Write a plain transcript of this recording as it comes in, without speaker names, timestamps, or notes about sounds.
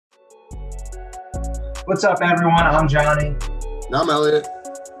What's up, everyone? I'm Johnny, And I'm Elliot.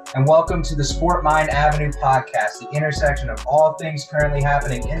 and welcome to the Sport Mind Avenue podcast, the intersection of all things currently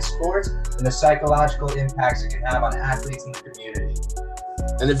happening in sports and the psychological impacts it can have on athletes in the community.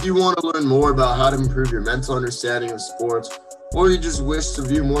 And if you want to learn more about how to improve your mental understanding of sports, or you just wish to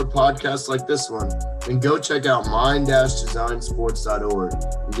view more podcasts like this one, then go check out mind-designsports.org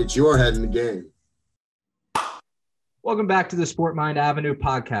and get your head in the game. Welcome back to the Sport Mind Avenue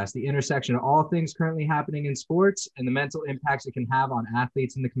podcast, the intersection of all things currently happening in sports and the mental impacts it can have on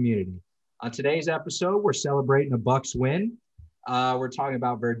athletes in the community. On today's episode, we're celebrating a Bucks win. We're talking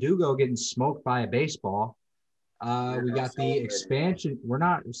about Verdugo getting smoked by a baseball. We got the expansion. We're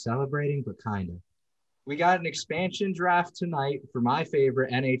not celebrating, but kind of. We got an expansion draft tonight for my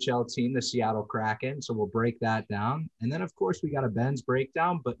favorite NHL team, the Seattle Kraken. So we'll break that down. And then, of course, we got a Ben's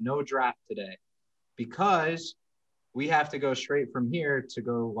breakdown, but no draft today because we have to go straight from here to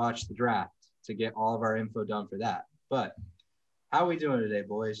go watch the draft to get all of our info done for that. But how are we doing today,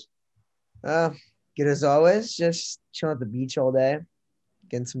 boys? Good as always. Just chilling at the beach all day.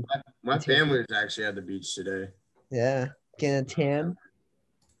 Getting some. My family was actually at the beach today. Yeah, getting a tan.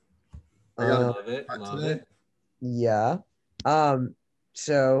 Love it. Yeah.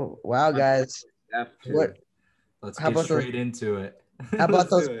 So wow, guys. What? Let's How get about straight into it. How about Let's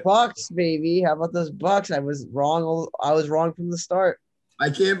those do it. Bucks, baby? How about those Bucks? I was wrong. I was wrong from the start. I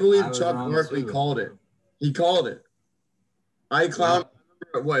can't believe I was Chuck wrong Barkley too. called it. He called it. I clowned.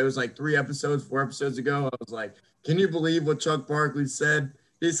 What, it was like 4 episodes ago. I was like, can you believe what Chuck Barkley said?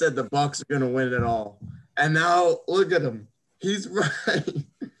 He said the Bucks are going to win it all. And now look at him. He's right.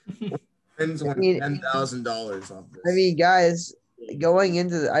 Friends won $10,000 off this. I mean, guys, going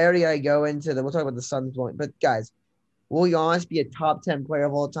into I already gotta go into the. We'll talk about the Suns point, but guys, will Giannis be a top 10 player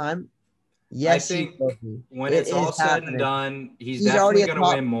of all time? Yes, I think he will be. when It it's all is said happening. and done, he's He's definitely already a going to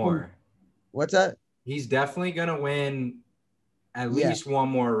top win more. What's that? He's definitely going to win at Yeah. least one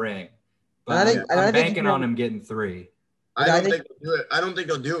more ring. And I But think- and I I'm think banking he's on him getting 3. I I don't think- think he'll do it. I don't think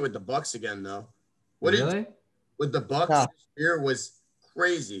he'll do it with the Bucks again, though. What he Really? with the Bucks No. this year was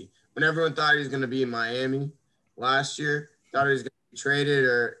crazy. When everyone thought he was going to be in Miami last year, thought he was going to be traded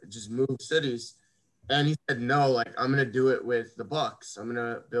or just move cities, and he said no. Like, I'm going to do it with the Bucks. I'm going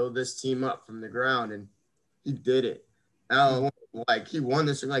to build this team up from the ground, and he did it. Now, like, he won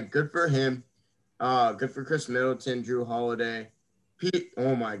this. Like, good for him. Good for Chris Middleton, Drew Holiday. Pete,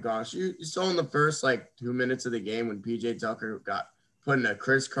 oh my gosh, you saw in the first like 2 minutes of the game when PJ Tucker got put in a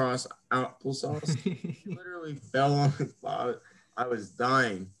crisscross applesauce. He literally fell on his body. I was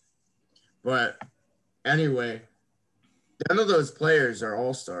dying. But anyway, none of those players are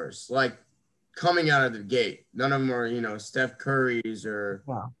all-stars. Like, coming out of the gate, none of them are, Steph Curry's or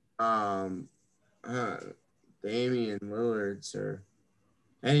Wow. Damian Lillard's or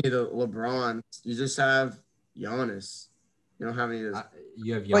any of the LeBrons. You just have Giannis. You don't have any of those.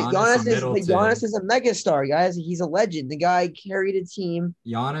 You have But Giannis and Middleton. Giannis is a megastar, guys. He's a legend. The guy carried a team.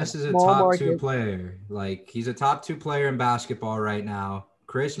 Giannis is a Small top 2 market. player. Like, he's a top 2 player in basketball right now.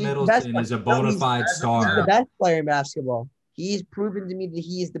 Chris He's the best Middleton is a player. No, bona he's- fide He's the star. best player in basketball. He's proven to me that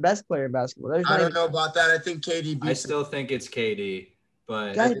he is the best player in basketball. There's I not don't even, know about that. I think KD I beats still think it's KD,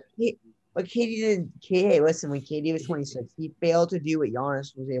 but guys, but KD didn't. Hey, listen, when KD was 26, he failed to do what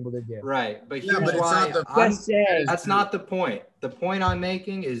Giannis was able to do. right. But Yeah, here's but it's why not the- Just saying. that's not the point. The point I'm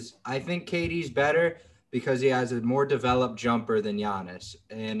making is I think KD's better because he has a more developed jumper than Giannis.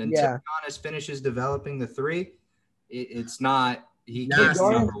 And until Yeah. Giannis finishes developing the 3, it's not he Nah, can't be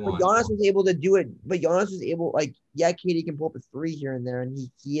Giannis, number but 1. Giannis was able to do it. But Giannis was able, like, yeah, KD can pull up a 3 here and there, and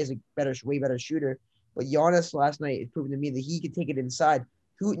he is a way better shooter. But Giannis last night has proven to me that he can take it inside.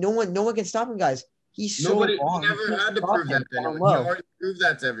 No one can stop him, guys. He's so Nobody. long. He never You can't had to stop prove him that to down anyone. He low. already proved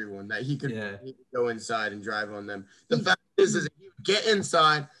that to everyone that he could Yeah. go inside and drive on them. The fact is he would get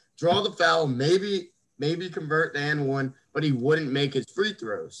inside, draw the foul, maybe convert the and one, but he wouldn't make his free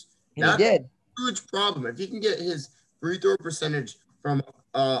throws. And he That's did. a huge problem. If he can get his free throw percentage from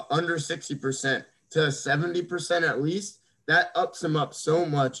under 60% to 70% at least, that ups him up so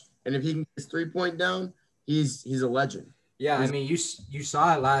much. And if he can get his 3-point down, he's a legend. Yeah, I mean, you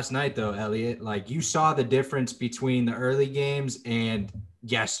saw it last night, though, Elliot. Like, you saw the difference between the early games and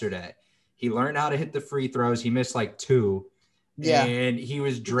yesterday. He learned how to hit the free throws. He missed like 2. Yeah. And he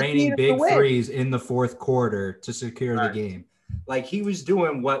was needed draining to big win. threes in the 4th quarter to secure Right. the game. Like, he was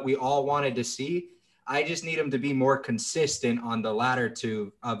doing what we all wanted to see. I just need him to be more consistent on the latter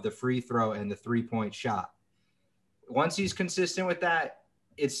 2 of the free throw and the 3-point shot. Once he's consistent with that,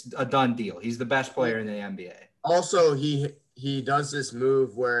 it's a done deal. He's the best player in the NBA. Also, he does this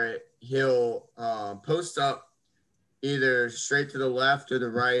move where he'll post up either straight to the left or the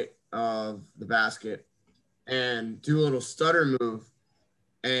right of the basket, and do a little stutter move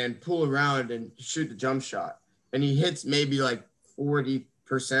and pull around and shoot the jump shot. And he hits maybe like 40%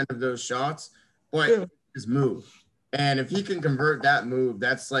 of those shots, but his move. And if he can convert that move,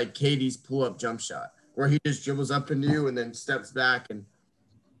 that's like KD's pull-up jump shot, where he just dribbles up into you and then steps back and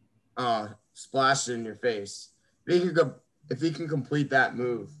splashes it in your face. If he can complete that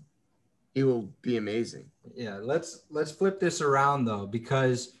move, he will be amazing. Yeah, let's flip this around though,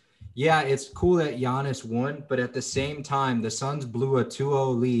 because yeah, it's cool that Giannis won, but at the same time, the Suns blew a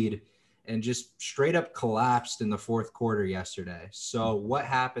 2-0 lead and just straight up collapsed in the fourth quarter yesterday. So what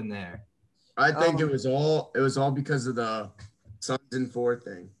happened there? I think it was all because of the Suns in 4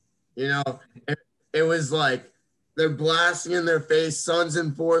 thing. You know, it was like they're blasting in their face, Suns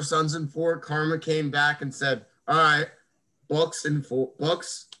in 4, Suns in 4. Karma came back and said, "All right, Bucks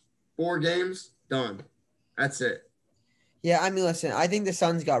 4 games, done. That's it." Yeah, I mean, listen, I think the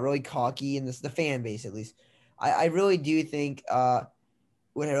Suns got really cocky, and the fan base at least. I really do think what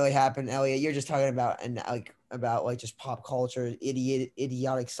really happened, Elliot, you're just talking about just pop culture,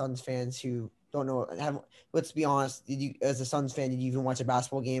 idiotic Suns fans who don't know. Let's be honest, as a Suns fan, did you even watch a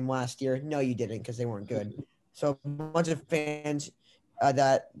basketball game last year? No, you didn't, because they weren't good. So a bunch of fans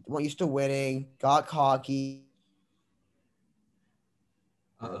that weren't used to winning got cocky.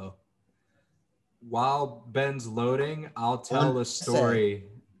 Uh-oh. While Ben's loading, I'll tell the story.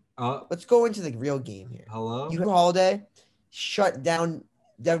 Let's go into the real game here. Hello? Jrue Holiday shut down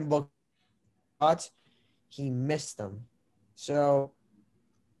Devin Booker shots. He missed them. So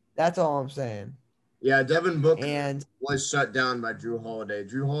that's all I'm saying. Yeah, Devin Booker was shut down by Jrue Holiday.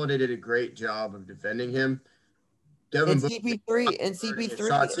 Jrue Holiday did a great job of defending him. CP3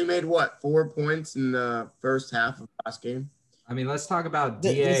 shots. He made what, 4 points in the first half of last game? I mean, let's talk about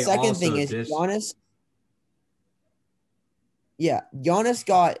DA. The second thing is Giannis. Yeah, Giannis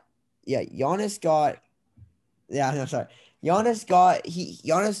got. Giannis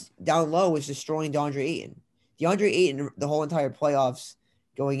down low was destroying DeAndre Ayton. DeAndre Ayton, the whole entire playoffs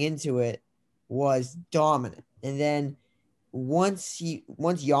going into it, was dominant. And then once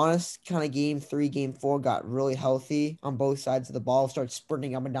Giannis kind of game 3, game 4 got really healthy on both sides of the ball, started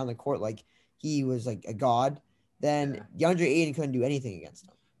sprinting up and down the court like he was like a god, then DeAndre Ayton couldn't do anything against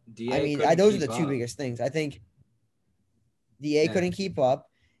him. Those are the 2 biggest things. I think DA couldn't keep up,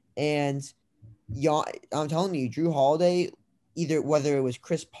 and I'm telling you, Jrue Holiday, either whether it was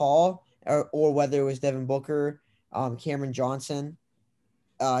Chris Paul or whether it was Devin Booker, Cameron Johnson,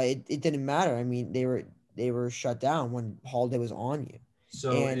 it didn't matter. I mean, they were shut down when Holiday was on you.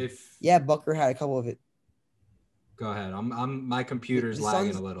 So Booker had a couple of it. Go ahead. My computer's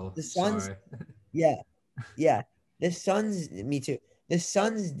lagging a little. The Suns, sorry. yeah. The Suns, me too. The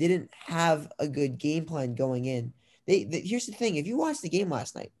Suns didn't have a good game plan going in. Here's the thing. If you watched the game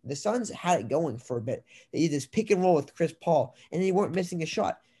last night, the Suns had it going for a bit. They did this pick and roll with Chris Paul, and they weren't missing a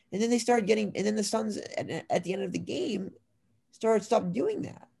shot. And then they started and then the Suns at the end of the game stopped doing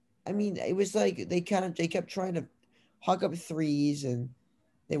that. I mean, it was like they kept trying to hug up threes, and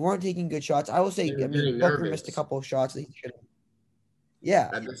they weren't taking good shots. I will say, Booker missed a couple of shots that he should have. Yeah.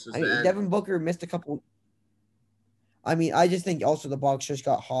 Devin Booker missed a couple. I mean, I just think also the Bucks just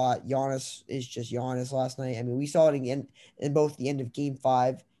got hot. Giannis is just Giannis last night. I mean, we saw it again in both the end of Game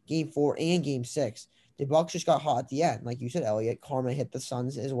 5, Game 4, and Game 6. The Bucks just got hot at the end. Like you said, Elliot, Karma hit the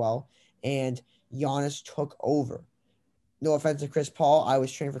Suns as well, and Giannis took over. No offense to Chris Paul. I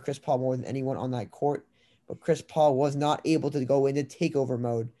was trained for Chris Paul more than anyone on that court, but Chris Paul was not able to go into takeover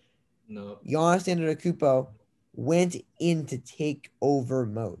mode. No. Giannis Antetokounmpo went into takeover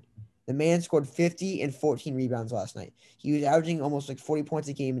mode. The man scored 50 and 14 rebounds last night. He was averaging almost like 40 points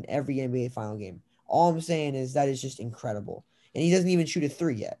a game in every NBA final game. All I'm saying is that is just incredible. And he doesn't even shoot a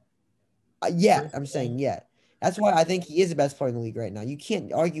 3 yet. I'm saying yet. That's why I think he is the best player in the league right now. You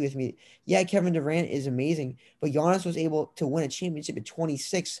can't argue with me. Yeah, Kevin Durant is amazing, but Giannis was able to win a championship at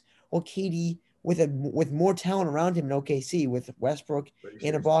 26, while KD, with more talent around him in OKC, with Westbrook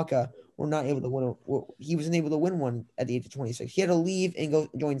and Ibaka, were not able to win. He wasn't able to win one at the age of 26. He had to leave and go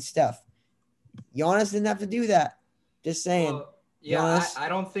join Steph. Giannis didn't have to do that. Just saying. Well, yeah, I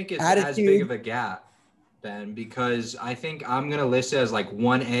don't think it's as big of a gap, Ben, because I think I'm going to list it as like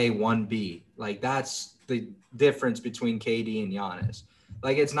 1A, 1B. Like that's the difference between KD and Giannis.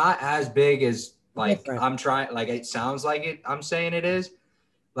 Like it's not as big as like I'm trying, like it sounds like it. I'm saying it is.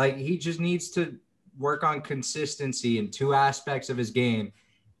 Like he just needs to work on consistency in 2 aspects of his game.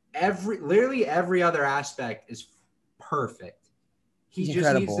 Literally every other aspect is perfect. He just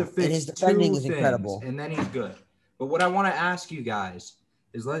incredible. Needs to fix and his defending 2 is things, incredible. and then he's good. But what I want to ask you guys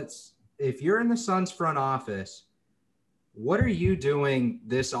is if you're in the Suns front office, what are you doing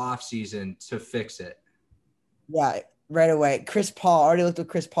this offseason to fix it? Yeah, right away. Chris Paul. I already looked at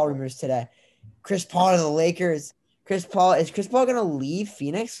Chris Paul rumors today. Chris Paul to the Lakers. Chris Paul is Chris Paul gonna leave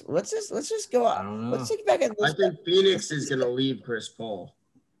Phoenix? Let's just go. I don't Let's know. take back and I think Phoenix is gonna leave Chris Paul.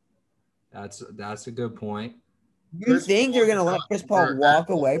 That's a good point. You Chris think Paul they're gonna is let not Chris Paul for walk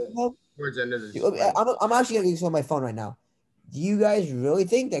that away long from him? towards the end of this. Dude, I'm actually gonna use on my phone right now. Do you guys really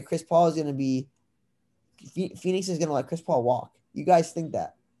think that Chris Paul is gonna be Phoenix is gonna let Chris Paul walk? You guys think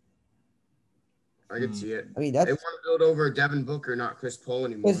that? I can see it. I mean, They that's want to build over Devin Booker, not Chris Paul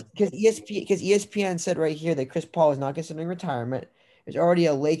anymore. because ESPN said right here that Chris Paul is not considering retirement. There's already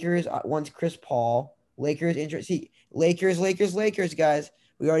a Lakers wants Chris Paul. Lakers interest. See, Lakers, guys.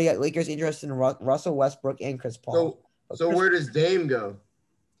 We already got Lakers interested in Russell Westbrook and Chris Paul. So where does Dame go?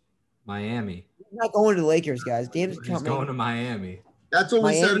 Miami. He's not going to the Lakers, guys. Dame's He's going to Miami. That's what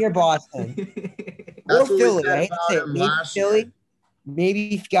we said. Miami or Boston That's or what Philly. we I said hate to about say it. him Maybe last Philly. year.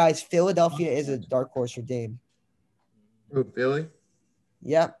 Maybe guys, Philadelphia is a dark horse for Dame. Who, Philly?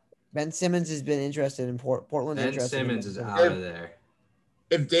 Yep. Ben Simmons has been interested in Portland. Ben interested Simmons in is Ben out of there.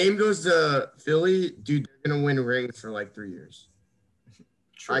 If Dame goes to Philly, dude, they're gonna win rings for like 3 years.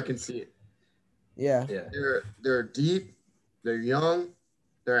 True. I can see it. Yeah. Yeah. They're deep, they're young,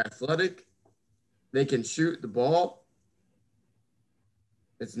 they're athletic, they can shoot the ball.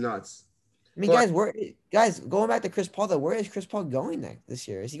 It's nuts. I mean, guys, going back to Chris Paul though, where is Chris Paul going this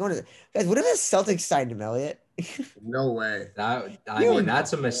year? Is he going to guys? What if the Celtics signed him, Elliot? No way. I mean,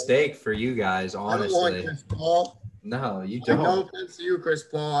 that's a mistake for you guys, I don't want honestly. Chris Paul. No, you No don't. offense to you, Chris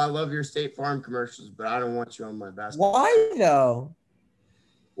Paul. I love your State Farm commercials, but I don't want you on my basketball. Why though?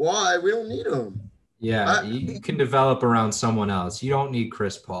 Why? We don't need him. Yeah, you can develop around someone else. You don't need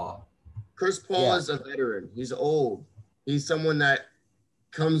Chris Paul. Chris Paul is a veteran. He's old. He's someone that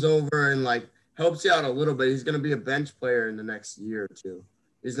comes over and like helps you out a little bit. He's going to be a bench player in the next year or two.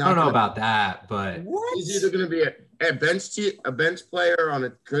 He's not. I don't know about that, but What? He's either going to be a bench player on a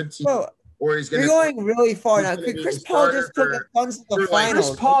good team, Bro, or he's going you're to. going really far he's now. gonna be Chris the Paul just took starter the Suns to the for, like, finals.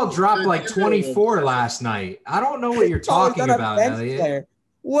 Chris Paul dropped like 24 last night. I don't know what you're Chris Paul is talking not a about, bench Elliot. player.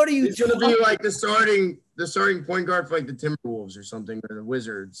 What are you He's going to talking? be like the starting point guard for like the Timberwolves or something, or the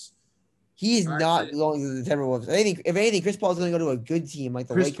Wizards. He's All right, not so- going to the Timberwolves. If anything, Chris Paul is going to go to a good team like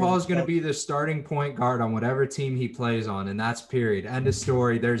the Chris Lakers. Paul is going to be the starting point guard on whatever team he plays on, and that's period. End of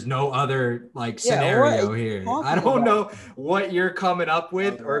story. There's no other like Yeah, scenario what are you here. talking I don't about? know what you're coming up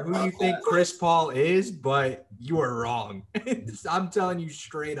with or who you think Chris Paul is, but you are wrong. I'm telling you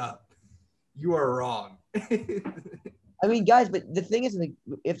straight up, you are wrong. I mean, guys, but the thing is, like,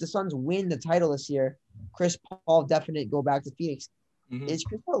 if the Suns win the title this year, Chris Paul definitely go back to Phoenix. Mhm. Is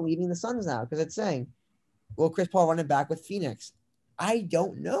Chris Paul leaving the Suns now? Because it's saying, will Chris Paul run it back with Phoenix? I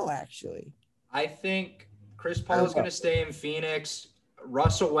don't know, actually. I think Chris Paul is going to stay in Phoenix.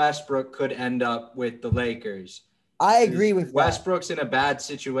 Russell Westbrook could end up with the Lakers. I agree with that. Westbrook's in a bad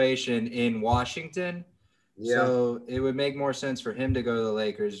situation in Washington. Yeah. So it would make more sense for him to go to the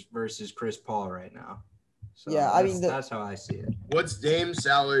Lakers versus Chris Paul right now. So Yeah, I mean, that's how I see it. What's Dame's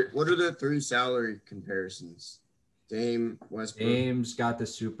salary? What are the 3 salary comparisons? Dame, Westbrook. Dame's got the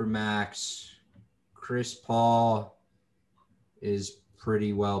Supermax. Chris Paul is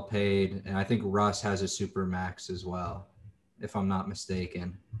pretty well paid. And I think Russ has a Supermax as well, if I'm not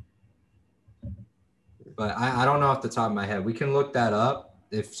mistaken. But I don't know off the top of my head. We can look that up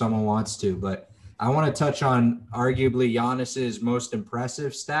if someone wants to. But I want to touch on arguably Giannis's most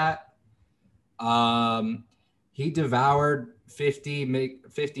impressive stat. He devoured 50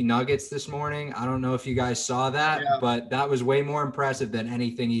 nuggets this morning. I don't know if you guys saw that, but that was way more impressive than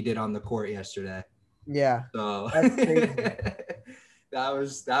anything he did on the court yesterday. Yeah. So That's crazy. that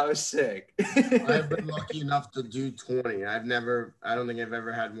was sick. I've been lucky enough to do 20. I don't think I've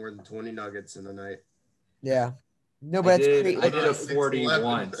ever had more than 20 nuggets in a night. Yeah. No, but it's crazy. I did a 6'11". 40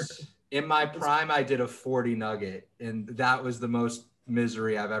 once. In my prime, I did a 40 nugget, and that was the most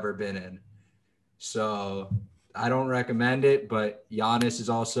misery I've ever been in. So I don't recommend it, but Giannis is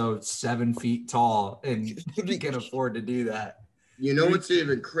also 7 feet tall, and he can afford to do that. You know what's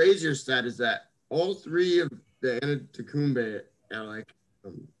even crazier stat is that all 3 of the Antetokounmpo, like,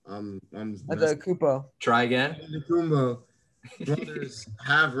 That's a Kupo. Try again? Antetokounmpo brothers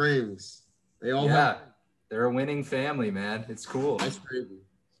have rings. They all Yeah, have. they're a winning family, man. It's cool. That's crazy.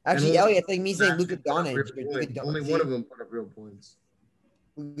 Actually, And Elliot, I think me saying Actually Luka put up Doncic. real points. Only one of them put up real points.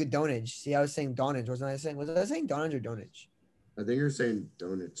 Luka Doncic. See, I was saying Doncic. Was I saying Doncic or Doncic? I think you're saying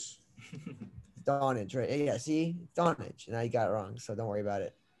Doncic. Doncic, right? Yeah, see? Doncic. And I got it wrong, so don't worry about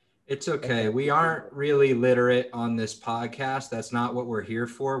it. It's okay. We aren't really literate on this podcast. That's not what we're here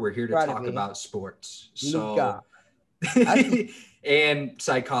for. We're here to Proud of talk me. about sports. So Luka. Actually, and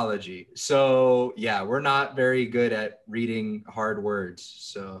psychology. So yeah, we're not very good at reading hard words.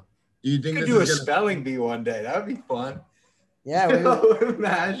 So Do you we think could this do a is gonna? spelling bee one day. That would be fun. Yeah, it'd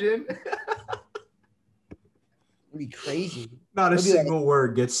Imagine. be crazy. Not a It'll be like, single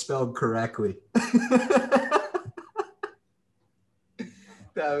word gets spelled correctly.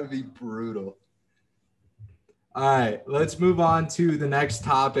 That would be brutal. All right, let's move on to the next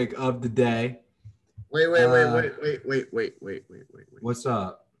topic of the day. Wait. What's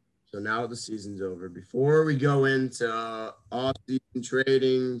up? So now the season's over. Before we go into off-season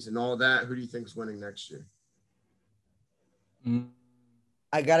tradings and all that, who do you think's winning next year?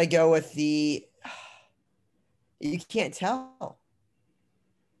 I gotta go with the. You can't tell.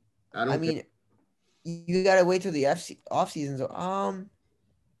 I mean, you gotta wait till the off seasons.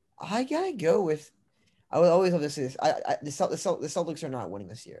 I gotta go with. I would always love to say this. The Celtics are not winning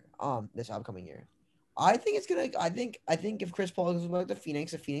this year. This upcoming year. I think it's gonna. I think if Chris Paul goes back to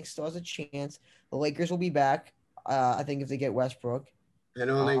Phoenix, if Phoenix still has a chance, the Lakers will be back. I think if they get Westbrook. I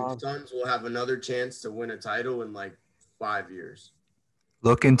don't think Suns will have another chance to win a title in like 5 years.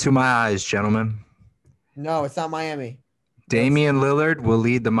 Look into my eyes, gentlemen. No, it's not Miami. Damian Lillard will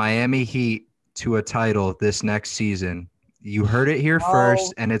lead the Miami Heat to a title this next season. You heard it here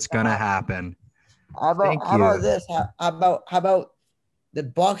first, and it's gonna happen. How about this? How about the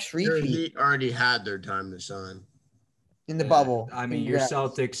Bucks Their repeat Heat already had their time to shine. in the bubble? I mean, your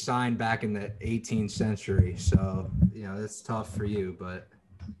Congrats. Celtics signed back in the 18th century, so that's tough for you. But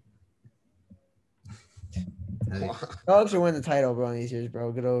hey, Celtics are winning the title, bro. In these years,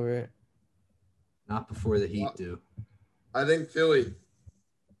 bro. Get over it. not before the Heat do. I think Philly's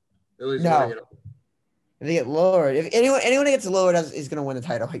winning it. If they get Lillard, if anyone that gets Lillard is gonna win the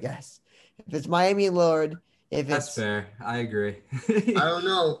title, I guess. If it's Miami and Lillard, That's fair. I agree. I don't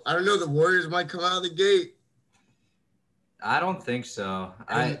know. The Warriors might come out of the gate I don't think so.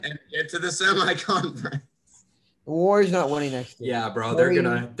 and get to the semi-conference. the Warriors not winning next year. Yeah, bro,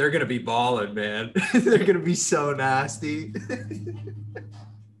 they're gonna be balling, man. They're gonna be so nasty.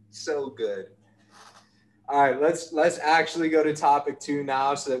 So good. All right, let's actually go to topic 2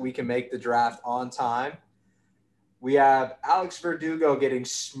 now so that we can make the draft on time. We have Alex Verdugo getting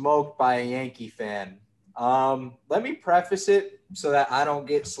smoked by a Yankee fan. Let me preface it so that I don't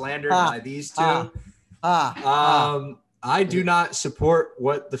get slandered by these two. I do not support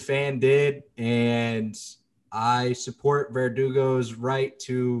what the fan did, and I support Verdugo's right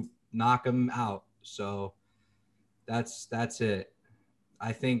to knock him out. So that's it.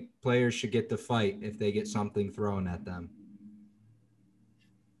 I think players should get to fight if they get something thrown at them.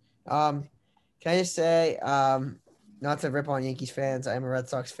 Can I just say, not to rip on Yankees fans, I'm a Red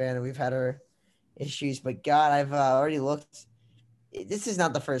Sox fan, and we've had our issues. But God, I've already looked. This is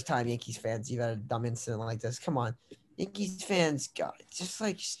not the first time Yankees fans you've had a dumb incident like this. Come on, Yankees fans, God, just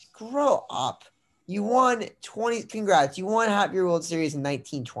grow up. You won 20. Congrats, you won half your World Series in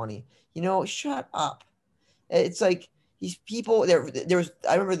 1920. Shut up. It's like these people. There was.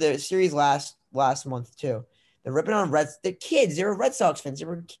 I remember the series last month too. They're ripping on Reds. They're kids. They were Red Sox fans. They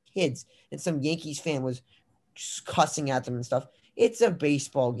were kids, and some Yankees fan was just cussing at them and stuff. It's a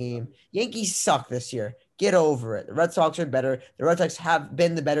baseball game. Yankees suck this year. Get over it. The Red Sox are better. The Red Sox have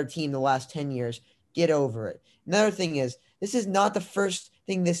been the better team the last 10 years. Get over it. Another thing is, this is not the first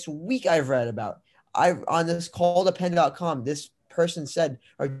thing this week I've read about. On this callthepen.com, this person said,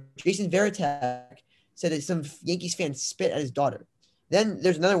 or Jason Veritek said that some Yankees fans spit at his daughter. Then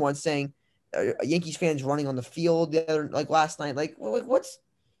there's another one saying Yankees fans running on the field last night. What's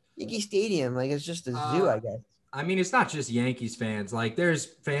Yankee Stadium? It's just a zoo, I guess. I mean, it's not just Yankees fans. There's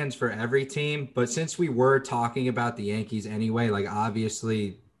fans for every team. But since we were talking about the Yankees anyway,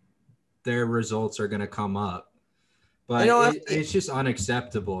 obviously their results are going to come up. But it's just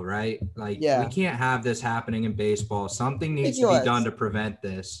unacceptable, right? We can't have this happening in baseball. Something needs to be done to prevent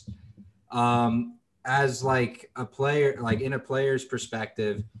this. As a player, in a player's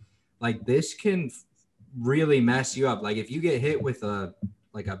perspective, this can really mess you up. If you get hit with a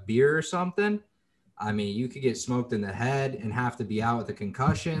beer or something, I mean, you could get smoked in the head and have to be out with a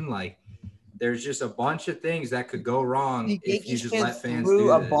concussion. There's just a bunch of things that could go wrong if you just let fans do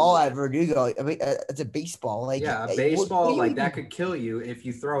a this. ball at Verdugo. I mean, it's a baseball. A baseball that could kill you if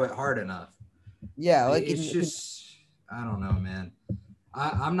you throw it hard enough. Yeah, it's just, I don't know, man.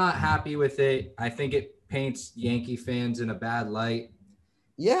 I'm not happy with it. I think it paints Yankee fans in a bad light.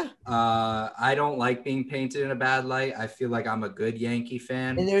 Yeah. I don't like being painted in a bad light. I feel like I'm a good Yankee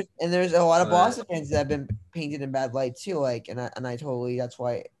fan. And there's a lot of Boston fans that have been painted in bad light too. And I totally, that's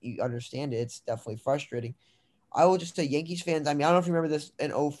why you understand it. It's definitely frustrating. I will just say Yankees fans. I mean, I don't know if you remember this in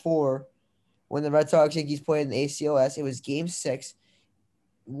 2004. when the Red Sox Yankees played in the ACLS. It was Game 6.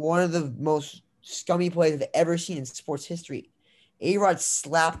 One of the most scummy plays I've ever seen in sports history. A-Rod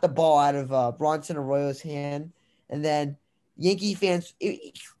slapped the ball out of Bronson Arroyo's hand, and then Yankee fans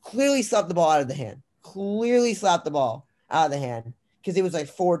clearly slapped the ball out of the hand. Clearly slapped the ball out of the hand because it was like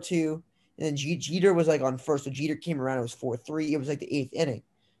 4-2, and then Jeter was like on first, so Jeter came around. It was 4-3. It was like the 8th inning.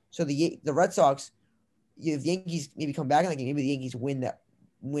 So the Red Sox, if the Yankees maybe come back in the game, maybe the Yankees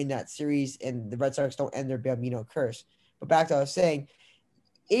win that series, and the Red Sox don't end their Bambino curse. But back to what I was saying,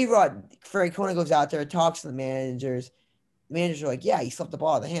 A-Rod Francona goes out there, talks to the managers. The managers are like, yeah, he slapped the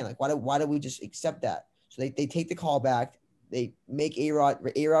ball out of the hand. Like, why do we just accept that? So they take the call back. They make A-Rod.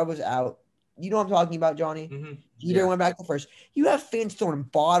 A-Rod was out. You know what I'm talking about, Johnny? Mm-hmm. Jeter went back to first. You have fans throwing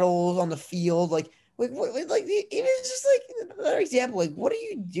bottles on the field. Like it was just like another example. Like, what are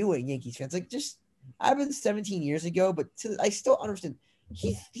you doing, Yankees fans? Like, just I've been 17 years ago, but I still understand.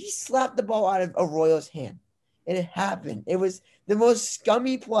 He slapped the ball out of Arroyo's hand. It happened. It was the most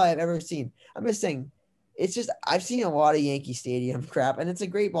scummy play I've ever seen. I'm just saying, it's just I've seen a lot of Yankee Stadium crap, and it's a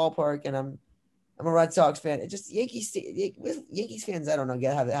great ballpark, and I'm a Red Sox fan. It's just Yankees fans. I don't know.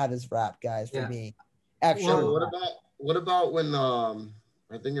 Have this rap, guys, for being actually. Well, what about when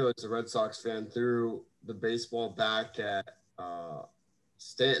I think it was a Red Sox fan threw the baseball back at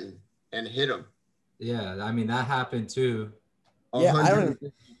Stanton and hit him. Yeah, I mean that happened too. Yeah, I don't.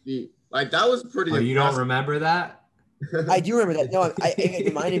 Feet. Like that was pretty. Oh, you don't remember that? I do remember that. No, it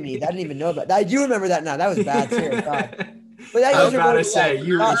reminded me. I didn't even know about that. I do remember that now. That was bad too. God. But I was about to say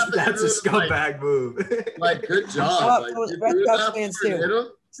that's a scumbag move. Like good job. Red Sox fans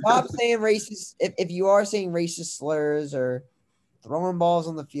too. Stop saying racist. If you are saying racist slurs or throwing balls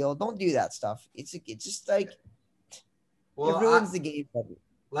on the field, don't do that stuff. It's just like it ruins the game.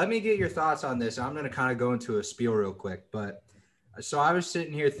 Let me get your thoughts on this. I'm going to kind of go into a spiel real quick, but so I was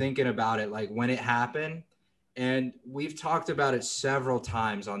sitting here thinking about it, like when it happened, and we've talked about it several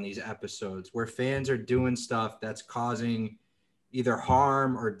times on these episodes where fans are doing stuff that's causing either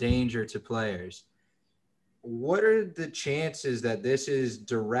harm or danger to players. What are the chances that this is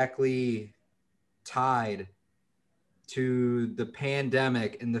directly tied to the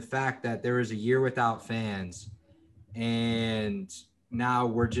pandemic and the fact that there was a year without fans and now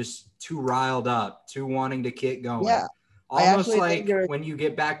we're just too riled up, too wanting to get going? Yeah. Almost like when you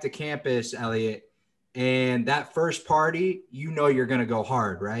get back to campus, Elliot, and that first party, you're going to go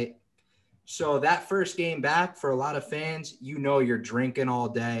hard, right? So that first game back for a lot of fans, you're drinking all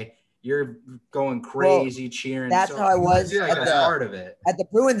day. You're going crazy, cheering. That's how I was at part of it. At the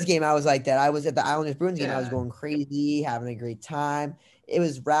Bruins game, I was like that. I was at the Islanders Bruins game. I was going crazy, having a great time. It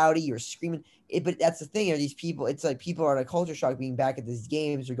was rowdy. You were screaming. But that's the thing. Are these people? It's like people are in a culture shock being back at these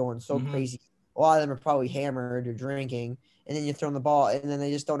games. They're going so crazy. A lot of them are probably hammered or drinking, and then you're throwing the ball, and then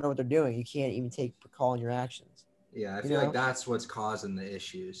they just don't know what they're doing. You can't even take call on your actions. Yeah, I feel like that's what's causing the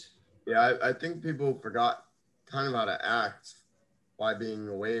issues. Yeah, I think people forgot kind of how to act by being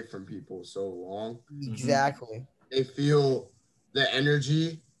away from people so long. Exactly. They feel the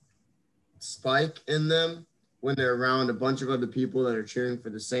energy spike in them when they're around a bunch of other people that are cheering for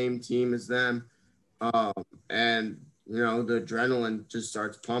the same team as them. And the adrenaline just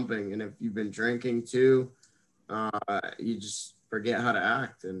starts pumping. And if you've been drinking too, you just forget how to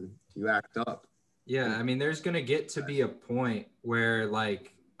act and you act up. Yeah. I mean, there's going to get to be a point where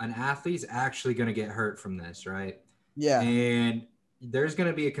like an athlete's actually going to get hurt from this, right? Yeah. And there's going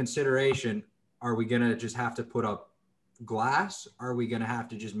to be a consideration. Are we going to just have to put up glass? Are we going to have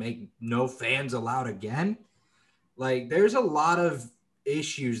to just make no fans allowed again? Like there's a lot of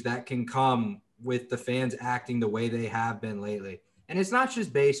issues that can come with the fans acting the way they have been lately. And it's not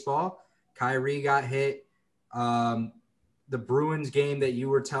just baseball. Kyrie got hit. The Bruins game that you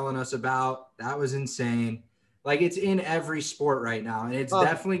were telling us about, that was insane. Like it's in every sport right now. And it's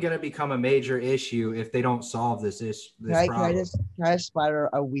definitely going to become a major issue if they don't solve this problem. Can I just spider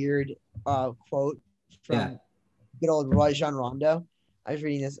a weird quote from good old Rajon Rondo? I was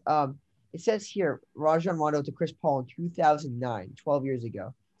reading this. It says here, Rajon Rondo to Chris Paul in 2009, 12 years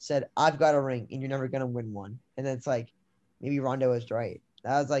ago, said, "I've got a ring and you're never going to win one." And then it's like, maybe Rondo is right.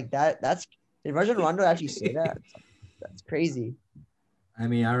 I was like, did Rajon Rondo actually say that? That's crazy. I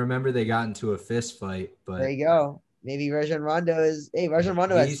mean, I remember they got into a fist fight, but there you go. Maybe Rajon Rondo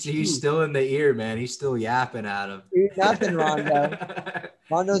he's still in the ear, man. He's still yapping at him. Nothing, Rondo.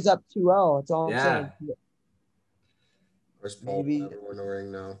 Rondo's up 2-0. That's all I'm saying. Chris Paul will never win a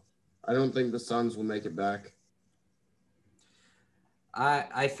ring now. I don't think the Suns will make it back.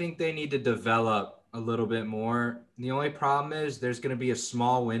 I think they need to develop a little bit more. The only problem is there's going to be a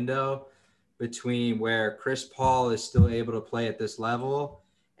small window between where Chris Paul is still able to play at this level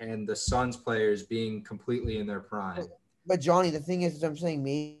and the Suns players being completely in their prime. But Johnny, the thing is, I'm saying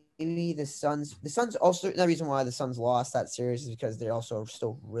maybe the Suns also, the reason why the Suns lost that series is because they're also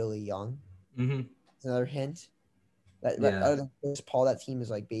still really young. Mm-hmm. It's another hint that Yeah. other than Chris Paul, that team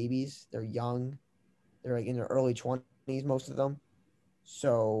is like babies. They're young. They're like in their early 20s, most of them.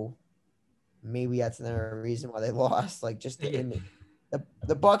 So maybe that's another reason why they lost. Like just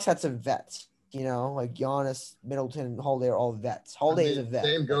the Bucks had some vets, like Giannis, Middleton, Holiday are all vets. Holiday is a vet.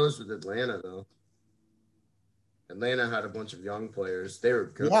 Same goes with Atlanta though. Atlanta had a bunch of young players. They were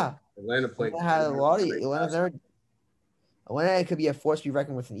good. Yeah. Atlanta played. Atlanta had a lot of Atlanta could be a force to be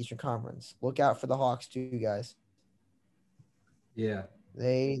reckoned with in the Eastern Conference. Look out for the Hawks too, guys. Yeah.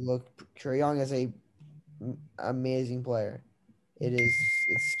 Trae Young is a amazing player. It's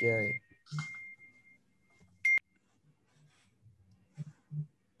scary.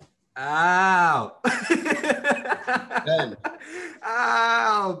 Ow. Ben.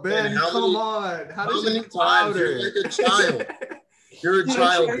 Ow, Ben, come on. How many times? You're like a child. You're a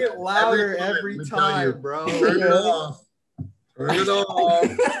child. Say it louder every time, bro. Turn it off. Turn it off.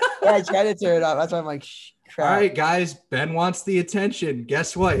 Yeah, I tried to turn it off. That's why I'm like, crap. All right, guys. Ben wants the attention.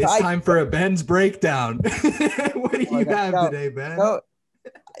 Guess what? It's time for a Ben's breakdown. What do you have today, Ben? No,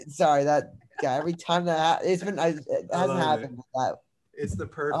 sorry, that guy. Every time it hasn't happened. It's the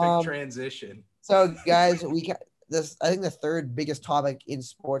perfect transition. So, guys, we got this. I think the third biggest topic in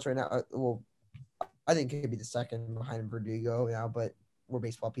sports right now. Well, I think it could be the second behind Verdugo now, but we're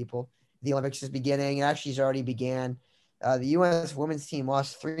baseball people. The Olympics is beginning. It actually has already began. The U.S. women's team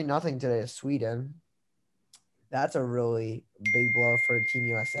lost 3-0 today to Sweden. That's a really big blow for Team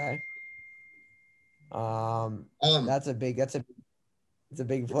USA. That's a big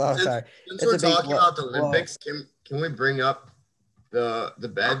blow. Sorry. Since we're talking about the Olympics, can we bring up the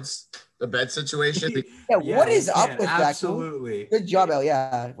bed situation? Yeah, what is up with that? Absolutely. Good job, El.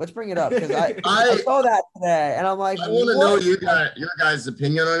 Yeah, let's bring it up because I saw that today, and I'm like, I want to know your guys'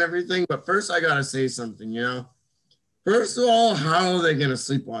 opinion on everything, but first I gotta say something. First of all, how are they gonna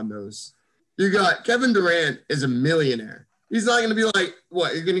sleep on those? You got Kevin Durant is a millionaire. He's not gonna be like,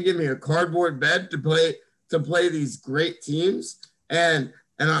 what? You're gonna give me a cardboard bed to play these great teams, and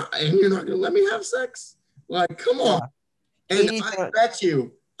you're not gonna let me have sex? Like, come on. And I bet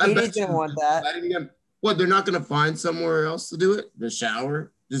you want that. What, they're not going to find somewhere else to do it? The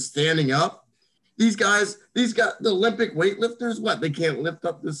shower, just standing up. These guys, the Olympic weightlifters, what? They can't lift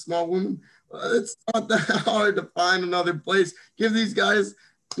up this small woman. It's not that hard to find another place. Give these guys,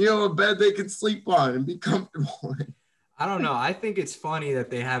 a bed they can sleep on and be comfortable in. I don't know. I think it's funny that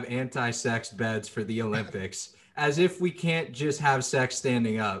they have anti-sex beds for the Olympics. As if we can't just have sex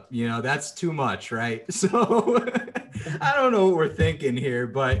standing up. That's too much, right? So I don't know what we're thinking here,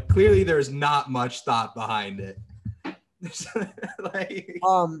 but clearly there's not much thought behind it. What was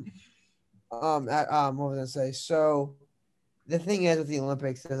I gonna say? So the thing is with the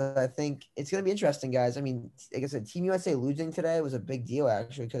Olympics is I think it's gonna be interesting, guys. I mean, like I said, Team USA losing today was a big deal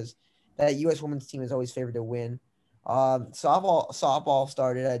actually because that U.S. women's team is always favored to win. Softball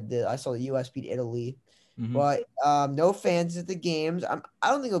started. I saw the U.S. beat Italy. Mm-hmm. But no fans at the games. I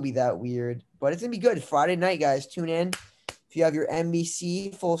don't think it'll be that weird, but it's gonna be good. Friday night, guys, tune in. If you have your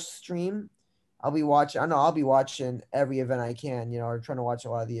NBC full stream, I'll be watching. I'll be watching every event I can. Or trying to watch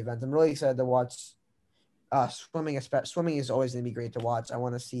a lot of the events. I'm really excited to watch swimming. Swimming is always gonna be great to watch. I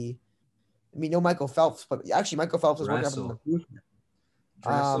want to see. No Michael Phelps, but actually Michael Phelps is working up in the booth.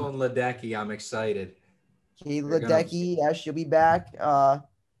 Dressel and Ledecky, I'm excited. Kate Ledecky, yeah, she'll be back.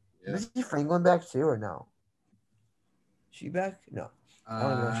 Is Franklin back too or no? She back? No.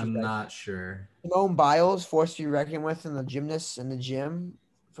 I'm not sure. Simone Biles, forced to be reckoned with in the gymnasts in the gym.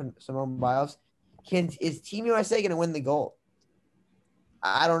 For Simone Biles, is Team USA going to win the gold?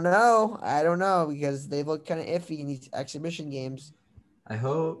 I don't know because they look kind of iffy in these exhibition games. I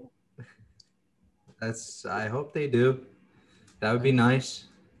hope they do. That would be nice.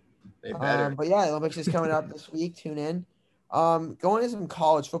 They better. But yeah, the Olympics is coming up this week. Tune in. Going into some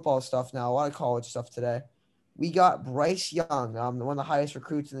college football stuff now. A lot of college stuff today. We got Bryce Young, one of the highest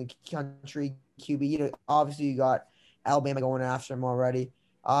recruits in the country, QB. Obviously, you got Alabama going after him already.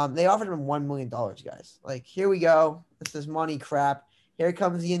 They offered him $1 million, guys. Like, here we go. This is money crap. Here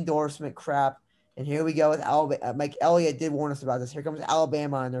comes the endorsement crap. And here we go with Alabama. Mike Elliott did warn us about this. Here comes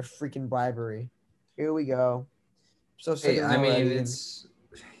Alabama and their freaking bribery. Here we go. So sick of it.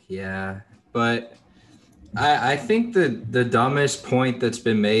 But I think the dumbest point that's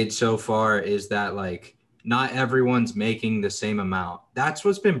been made so far is that, like, not everyone's making the same amount. That's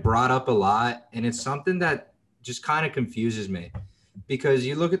what's been brought up a lot, and it's something that just kind of confuses me because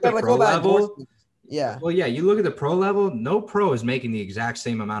you look at the pro level. Yeah. Well, yeah, you look at the pro level, no pro is making the exact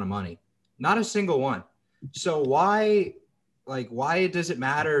same amount of money. Not a single one. So why does it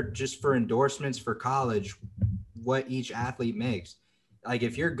matter just for endorsements for college what each athlete makes? Like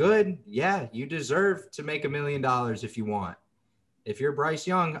if you're good, yeah, you deserve to make $1 million if you want. If you're Bryce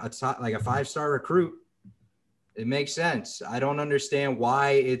Young, like a 5-star recruit, it makes sense. I don't understand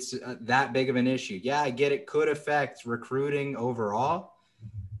why it's that big of an issue. Yeah, I get it could affect recruiting overall,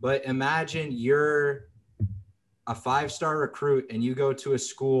 but imagine you're a 5-star recruit and you go to a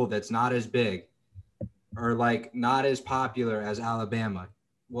school that's not as big or like not as popular as Alabama.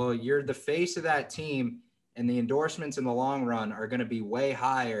 Well, you're the face of that team, and the endorsements in the long run are going to be way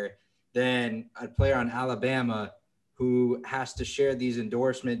higher than a player on Alabama who has to share these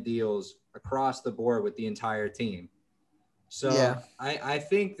endorsement deals across the board with the entire team. So Yeah. I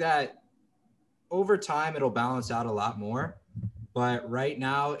think that over time it'll balance out a lot more. But right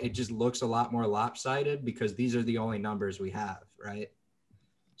now it just looks a lot more lopsided because these are the only numbers we have, right?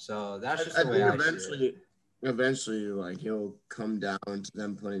 So that's just I the way think I see it. eventually, like it'll come down to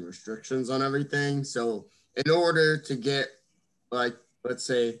them putting restrictions on everything. So in order to get, like, let's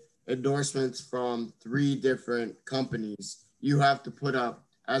say endorsements from 3 different companies, you have to put up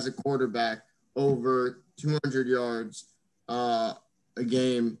as a quarterback over 200 yards a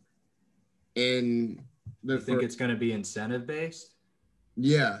game in the You think it's going to be incentive based?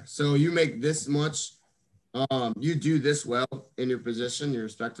 Yeah. So you make this much, you do this well in your position, your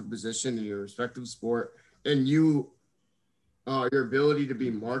respective position, in your respective sport, and you, your ability to be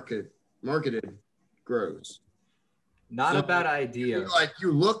marketed grows. Not So a bad if idea.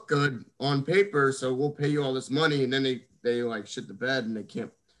 you look good on paper, so we'll pay you all this money, and then they like shit the bed and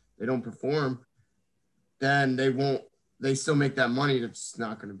they don't perform, then they still make that money. It's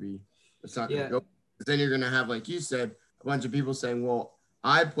not going to go. Then you're going to have, like you said, a bunch of people saying, well,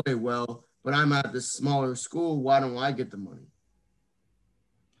 I play well, but I'm at this smaller school. Why don't I get the money?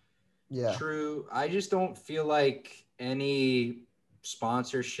 Yeah. True. I just don't feel like any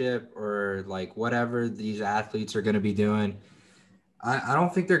sponsorship or like whatever these athletes are going to be doing, I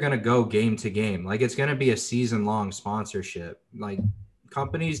don't think they're going to go game to game. Like it's going to be a season long sponsorship. Like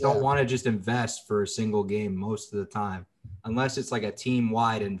companies don't want to just invest for a single game most of the time, unless it's like a team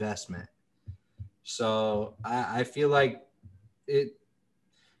wide investment. So I feel like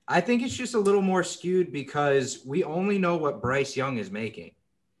I think it's just a little more skewed because we only know what Bryce Young is making.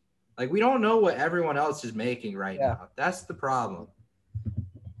 Like we don't know what everyone else is making right now. That's the problem.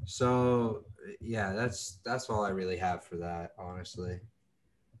 So yeah, that's all I really have for that, honestly.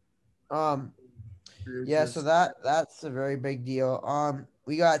 Yeah, so that's a very big deal.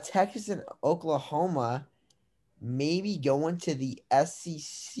 We got Texas and Oklahoma maybe going to the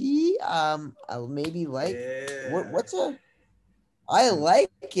SEC. Maybe like what's a I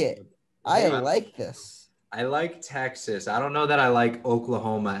like it. I like this. I like Texas. I don't know that I like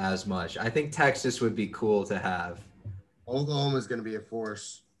Oklahoma as much. I think Texas would be cool to have. Oklahoma is going to be a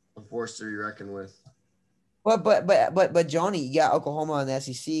force to be reckoned with. But Johnny, you got Oklahoma in the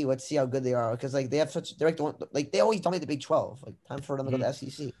SEC. Let's see how good they are because like they have such they're like they always dominate the Big 12. Like time for them to go to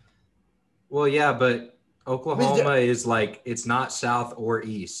the SEC. Well, yeah, but Oklahoma is like it's not south or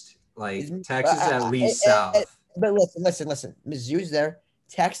east. Like Texas is at least south. But listen. Mizzou's there.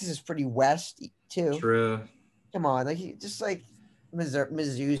 Texas is pretty west too. True. Come on, like just like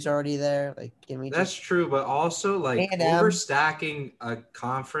Mizzou's already there. Like, can we? That's true, but also like overstacking a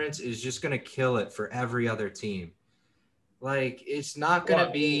conference is just gonna kill it for every other team. Like, it's not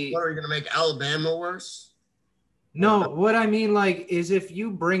gonna be. What are we gonna make Alabama worse? No, what I mean like is if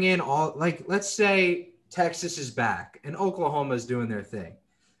you bring in all like let's say Texas is back and Oklahoma is doing their thing.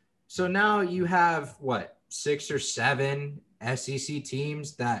 So now you have what 6 or 7 SEC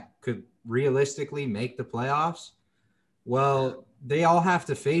teams that could realistically make the playoffs. Well, they all have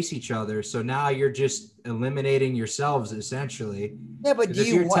to face each other. So now you're just eliminating yourselves essentially. Yeah, but if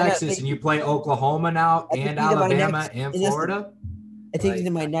you're Texas and you play Oklahoma now and Alabama and Florida, I think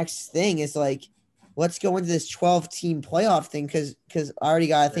my next thing is like, let's go into this 12-team playoff thing because I already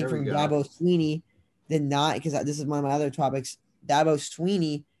got a thing from Dabo Swinney. Then not because this is one of my other topics. Dabo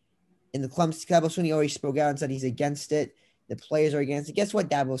Swinney in the Clemson. Dabo Swinney already spoke out and said he's against it. The players are against it. Guess what,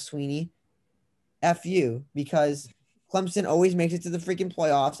 Dabo Swinney? F you, because Clemson always makes it to the freaking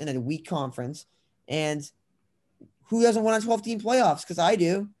playoffs in a weak conference. And who doesn't want a 12-team playoffs? Because I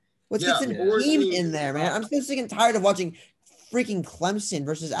do. Let's get some teams in there, man. I'm so sick and tired of watching freaking Clemson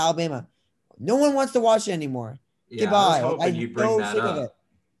versus Alabama. No one wants to watch it anymore. Yeah, Goodbye. I was hoping you bring that up.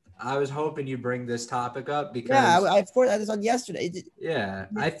 I was hoping you bring this topic up because I of course I was on yesterday. Yeah,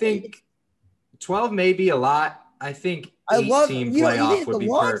 I think 12 may be a lot. I think I love team you know playoff even would the be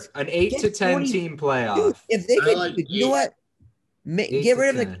loss. perfect. An 8 to Get 10 40 team dude. playoff. If they I could, like you know 8. what? 8 Get to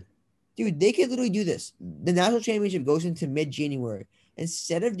rid of 10. dude. They could literally do this. The national championship goes into mid-January.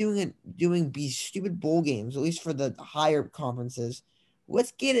 Instead of doing these stupid bowl games, at least for the higher conferences,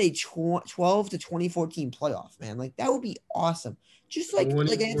 let's get a 12 to 24 team playoff, man. Like that would be awesome. Just like an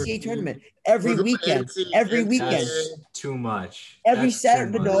NCAA 2014. tournament We're every going weekend, every weekend, That's too much. every That's too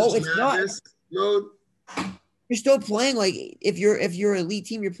Saturday. But much. no, March it's not. Madness mode. You're still playing like if you're an elite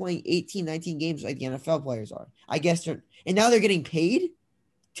team, you're playing 18, 19 games like the NFL players are. I guess and now they're getting paid.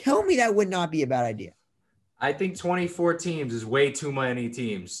 Tell me that would not be a bad idea. I think 24 teams is way too many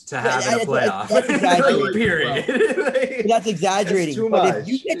teams to But have in a playoff. that's exaggerating. Like, period. But that's exaggerating. too But much. if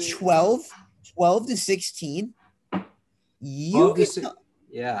you get 12 to 16, you 12 to get 6.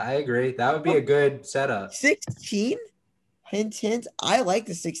 Yeah, I agree. That would be a good setup. 16. Hint, hint. I like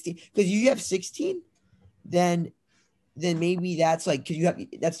the 16 because you have 16, then maybe that's like because you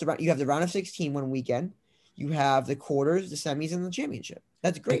have the round of 16 one weekend. You have the quarters, the semis, and the championship.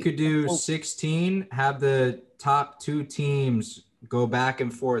 That's great. You could do 16, have the top 2 teams go back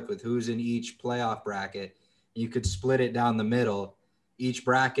and forth with who's in each playoff bracket. You could split it down the middle. Each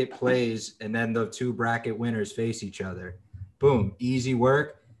bracket plays, and then the 2 bracket winners face each other. Boom, easy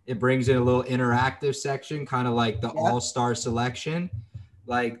work. It brings in a little interactive section, kind of like the all-star selection.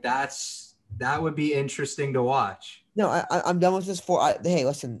 Like that would be interesting to watch. No, I'm done with this. Hey,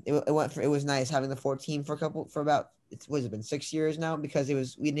 listen, it was nice having the 14 for about it's been 6 years now because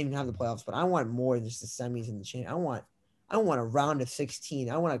we didn't even have the playoffs. But I want more than just the semis and the chain. I want a round of 16.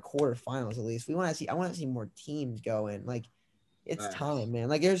 I want a quarterfinals at least. I want to see more teams go in. Like it's time, man.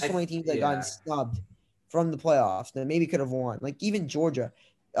 Like there's so many teams that gotten snubbed from the playoffs that maybe could have won. Like even Georgia,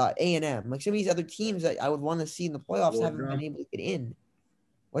 A&M, like some of these other teams that I would want to see in the playoffs haven't been able to get in.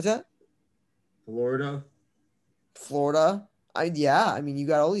 What's that? Florida. I mean, you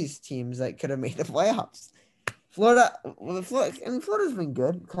got all these teams that could have made the playoffs. Florida's been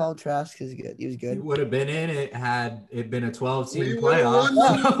good. Kyle Trask is good. He was good. It would have been in it had it been a 12-team We playoff.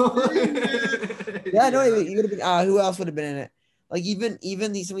 Yeah, no, you would have been. Who else would have been in it? Like even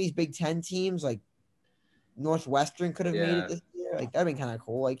some of these Big Ten teams, like Northwestern, could have made it this year. Like that'd been kind of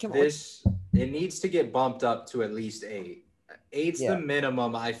cool. Like come on. It needs to get bumped up to at least 8. 8's the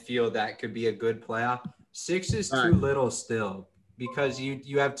minimum. I feel that could be a good playoff. 6 is too little still because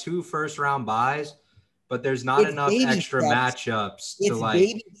you have 2 first-round buys, but there's not enough extra matchups to like.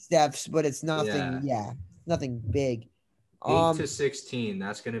 It's baby steps, but it's nothing. Yeah, nothing big. 8 to 16.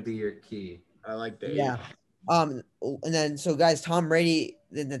 That's going to be your key. I like that. Yeah. And then so guys, Tom Brady,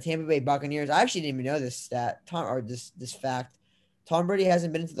 the Tampa Bay Buccaneers. I actually didn't even know this stat. This fact. Tom Brady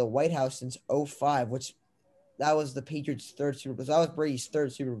hasn't been into the White House since 2005, which that was the Patriots' third Super Bowl. So that was Brady's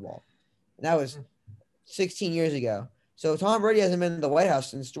third Super Bowl. And that was 16 years ago. So Tom Brady hasn't been in the White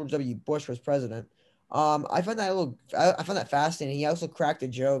House since George W. Bush was president. I found that fascinating. He also cracked a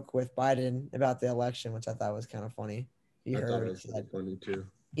joke with Biden about the election, which I thought was kind of funny. I thought it was funny too.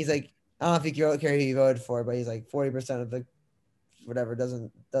 He's like, I don't know if you care who you voted for, but he's like 40% of the whatever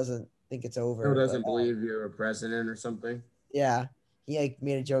doesn't think it's over. Who doesn't believe you're a president or something? Yeah, he like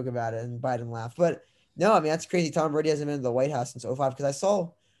made a joke about it, and Biden laughed. But no, I mean that's crazy. Tom Brady hasn't been in the White House since 2005 because I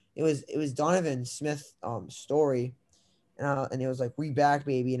saw it was Donovan Smith story, and it was like we back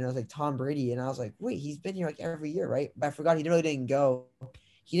baby, and it was like Tom Brady, and I was like, wait, he's been here like every year, right? But I forgot he really didn't go.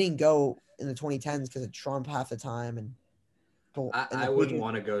 He didn't go in the 2010s because of Trump half the time, and I wouldn't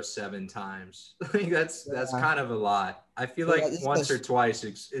want to go 7 times. Like that's kind of a lot. I feel like once or twice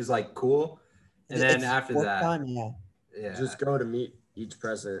is like cool, and then after that, yeah, just go to meet each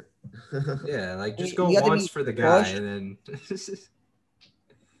president. Yeah, like just go once for the guy, and then.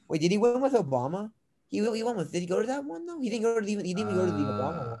 Wait, did he win with Obama? He won with. Did he go to that one though? He didn't go to the. He didn't even go to the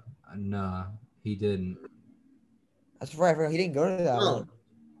Obama one. No, he didn't. That's right. I forgot. He didn't go to that one.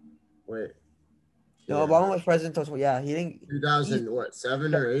 Wait. No, Obama was president until he didn't.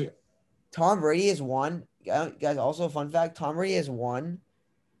 2007 or 8? Tom Brady has won. Guys, also a fun fact: Tom Brady has won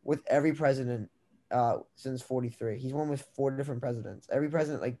with every president since 43. He's won with 4 different presidents. Every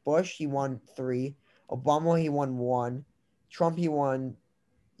president, like Bush, he won 3. Obama, he won 1. Trump, he won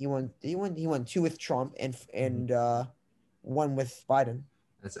 2 with Trump and 1 with Biden.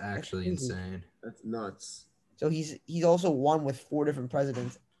 That's actually insane. That's nuts. So he's also won with 4 different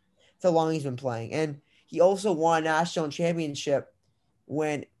presidents. That's how long he's been playing. And he also won a national championship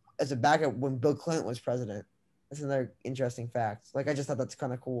as a backup when Bill Clinton was president. That's another interesting fact. Like, I just thought that's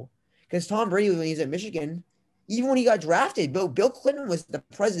kind of cool. Because Tom Brady, when he was at Michigan, even when he got drafted, Bill Clinton was the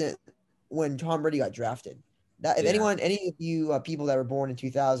president when Tom Brady got drafted. Any of you people that were born in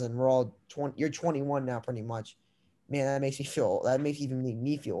 2000, we're all 20. You're 21 now, pretty much. Man, that makes me feel. That makes even make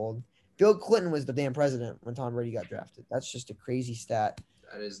me feel old. Bill Clinton was the damn president when Tom Brady got drafted. That's just a crazy stat.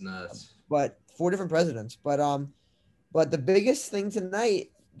 That is nuts. But 4 different presidents. But the biggest thing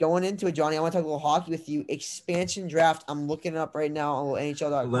tonight, going into it, Johnny, I want to talk a little hockey with you. Expansion draft. I'm looking it up right now on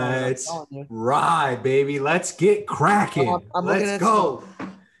NHL.com. Let's ride, baby. Let's get cracking. Let's go.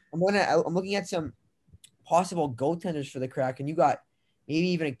 I'm looking at some possible goaltenders for the Kraken. You got maybe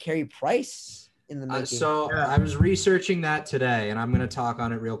even a Carey Price in the making. I was researching that today, and I'm going to talk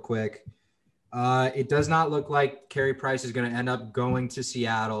on it real quick. It does not look like Carey Price is going to end up going to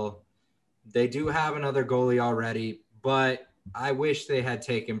Seattle. They do have another goalie already, but I wish they had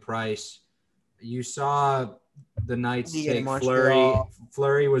taken Price. You saw the Knights take Fleury.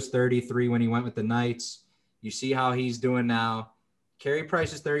 Fleury was 33 when he went with the Knights. You see how he's doing now. Carey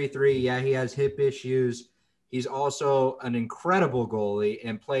Price is 33. Yeah, he has hip issues. He's also an incredible goalie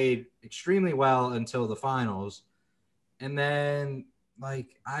and played extremely well until the finals. And then, I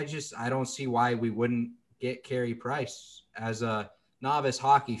don't see why we wouldn't get Carey Price. As a novice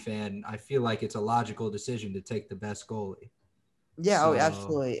hockey fan, I feel like it's a logical decision to take the best goalie. Yeah, so,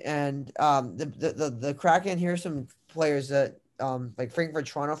 absolutely. And the Kraken, here's some players that like Frankfurt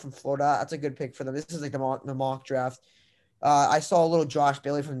Toronto from Florida. That's a good pick for them. This is like the mock draft. I saw a little Josh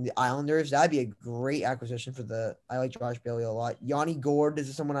Bailey from the Islanders. That'd be a great acquisition I like Josh Bailey a lot. Yanni Gourde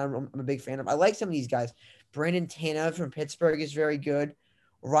is someone I'm a big fan of. I like some of these guys. Brandon Tanev from Pittsburgh is very good.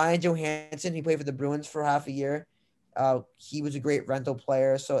 Ryan Johansson, he played for the Bruins for half a year. He was a great rental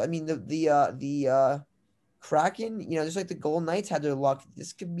player. So, I mean, the Kraken, just like the Golden Knights had their luck,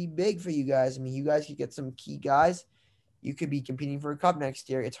 this could be big for you guys. I mean, you guys could get some key guys. You could be competing for a cup next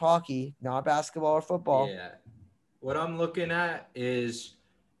year. It's hockey, not basketball or football. Yeah. What I'm looking at is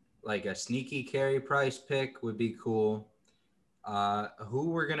like a sneaky Carey Price pick would be cool. Who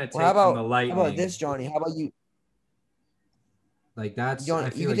we're going to take from the Lightning. How about this, Johnny? How about you? Like that's Johnny,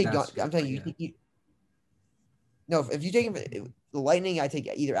 if you take him the Lightning, I take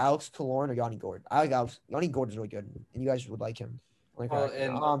either Alex Killorn or Yanni Gourde. I like Alex. Yanni Gourde is really good, and you guys would like him.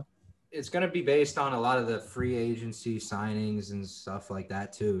 It's going to be based on a lot of the free agency signings and stuff like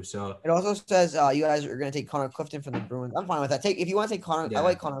that too. So it also says you guys are going to take Connor Clifton from the Bruins. I'm fine with that. If you want to take Connor, I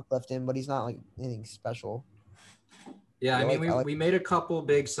like Connor Clifton, but he's not like anything special. Yeah, I mean, we made a couple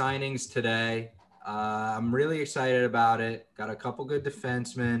big signings today. I'm really excited about it. Got a couple good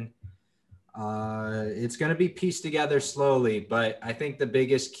defensemen. It's going to be pieced together slowly, but I think the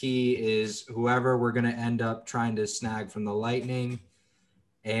biggest key is whoever we're going to end up trying to snag from the Lightning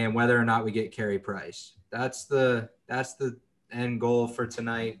and whether or not we get Carey Price. That's the end goal for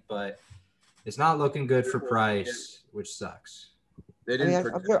tonight, but it's not looking good for Price, which sucks.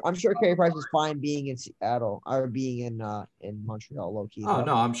 I'm sure Carey Price is fine being in Seattle or being in Montreal, low key. Oh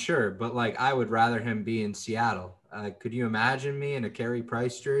no, I'm sure, but I would rather him be in Seattle. Could you imagine me in a Carey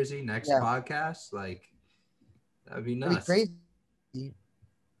Price jersey next podcast? That'd be nuts. That'd be crazy. He's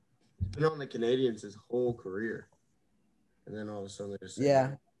been on the Canadiens his whole career, and then all of a sudden they just say,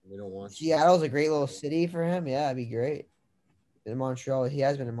 we don't want you. Seattle's a great little city for him. Yeah, it'd be great. In Montreal, he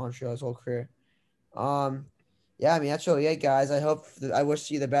has been in Montreal his whole career. Yeah, I mean, that's really it, guys. I wish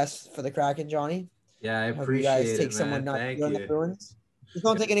you the best for the Kraken, Johnny. Yeah, I appreciate it, man. Take someone not Thank you. The Bruins. Just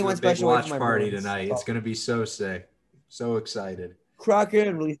don't take anyone special away from my party Bruins. tonight. It's going to be so sick. So excited.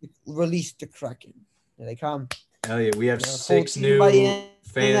 Kraken, release the Kraken. Here they come. Hell yeah, we have 6 new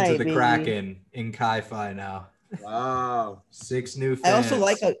fans of the Kraken in Chi-Fi now. Wow. 6 new fans. I also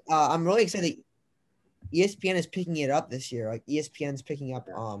like I'm really excited that ESPN is picking it up this year. ESPN's picking up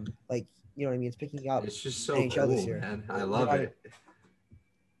you know what I mean? It's picking up. It's just so cool, man. I love it.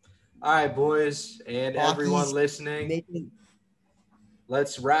 All right, boys, and everyone listening.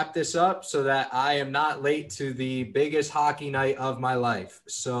 Let's wrap this up so that I am not late to the biggest hockey night of my life.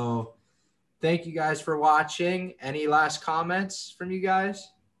 So thank you guys for watching. Any last comments from you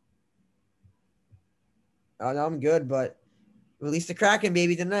guys? No, I'm good, but release the Kraken,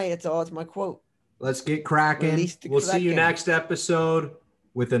 baby, tonight. That's my quote. Let's get Kraken. We'll see you next episode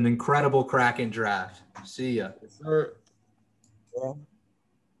with an incredible Kraken draft. See ya. Yes, sir. Yeah.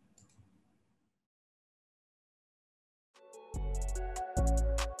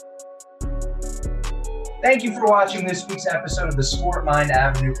 Thank you for watching this week's episode of the Sport Mind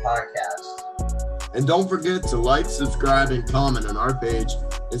Avenue podcast. And don't forget to like, subscribe, and comment on our page.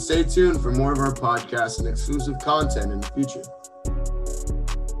 And stay tuned for more of our podcasts and exclusive content in the future.